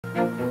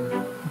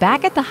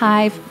Back at the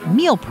hive,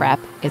 meal prep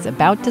is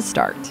about to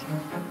start.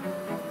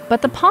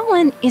 But the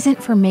pollen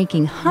isn't for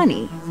making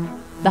honey.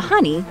 The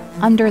honey,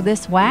 under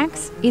this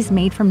wax, is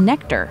made from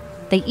nectar.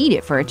 They eat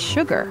it for its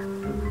sugar.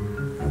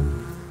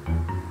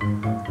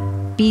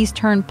 Bees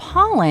turn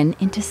pollen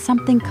into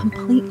something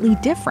completely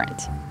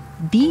different: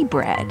 bee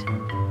bread.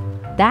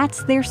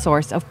 That's their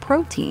source of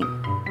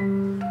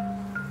protein.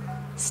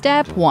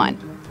 Step 1.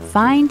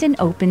 Find an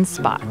open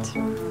spot.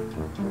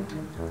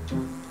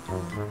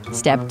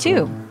 Step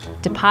 2.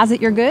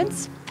 Deposit your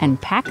goods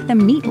and pack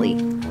them neatly.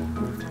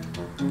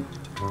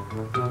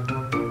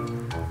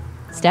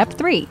 Step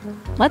 3.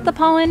 Let the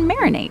pollen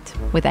marinate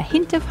with a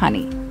hint of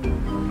honey.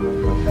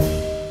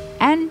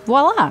 And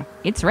voila,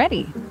 it's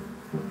ready.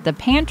 The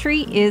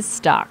pantry is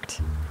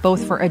stocked,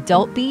 both for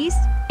adult bees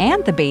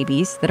and the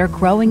babies that are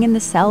growing in the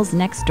cells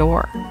next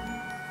door.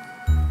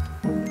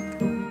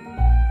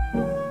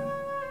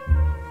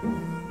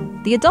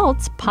 The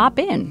adults pop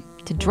in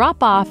to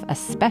drop off a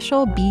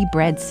special bee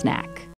bread snack.